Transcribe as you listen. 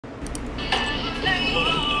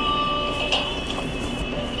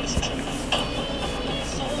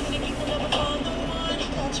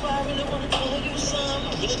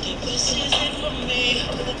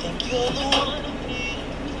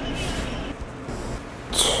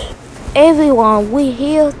Everyone, we're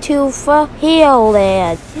here to for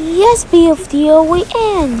Hillland. Yes, BFDO, we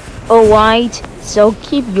end. Alright, so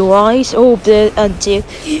keep your eyes open until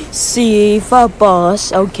see the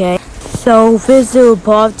boss, okay? So visit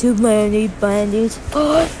part too many bandits,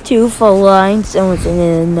 two for lines, and what's in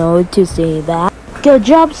the note to say that. Good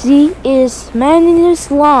job, Z is manning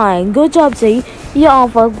this line. Good job, Z. You are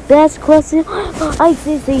the best question I've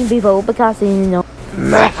seen before because you know.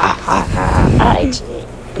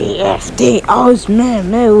 BFDO's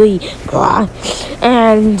memory block,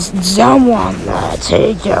 and someone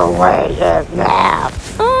take away it now.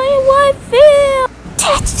 I feel.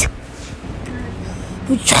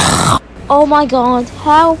 Oh my God,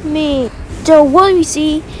 help me! Don't worry,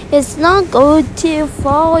 see, it's not good to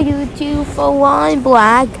follow you to for line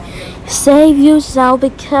black. Save yourself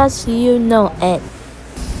because you know it.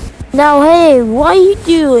 Now, hey, what are you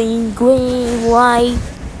doing, green, white,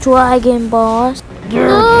 dragon boss?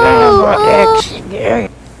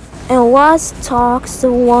 And let's talk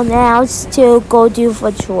someone else to go to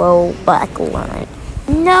patrol backline.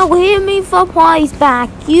 Now hear me for price back,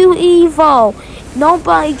 you evil.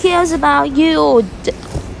 Nobody cares about you.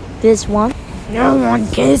 This one. No one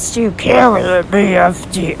cares to carry the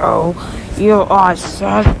BFDO. You are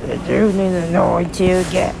substituting the noise to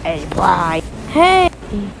get a prize. Hey,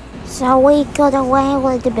 so we got away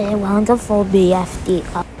with the big wonderful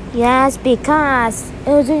BFDO. Yes, because it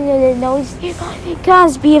was in the noise.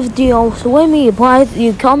 Because BFDO, so when we apply,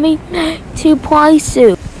 you coming to play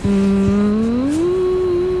soon.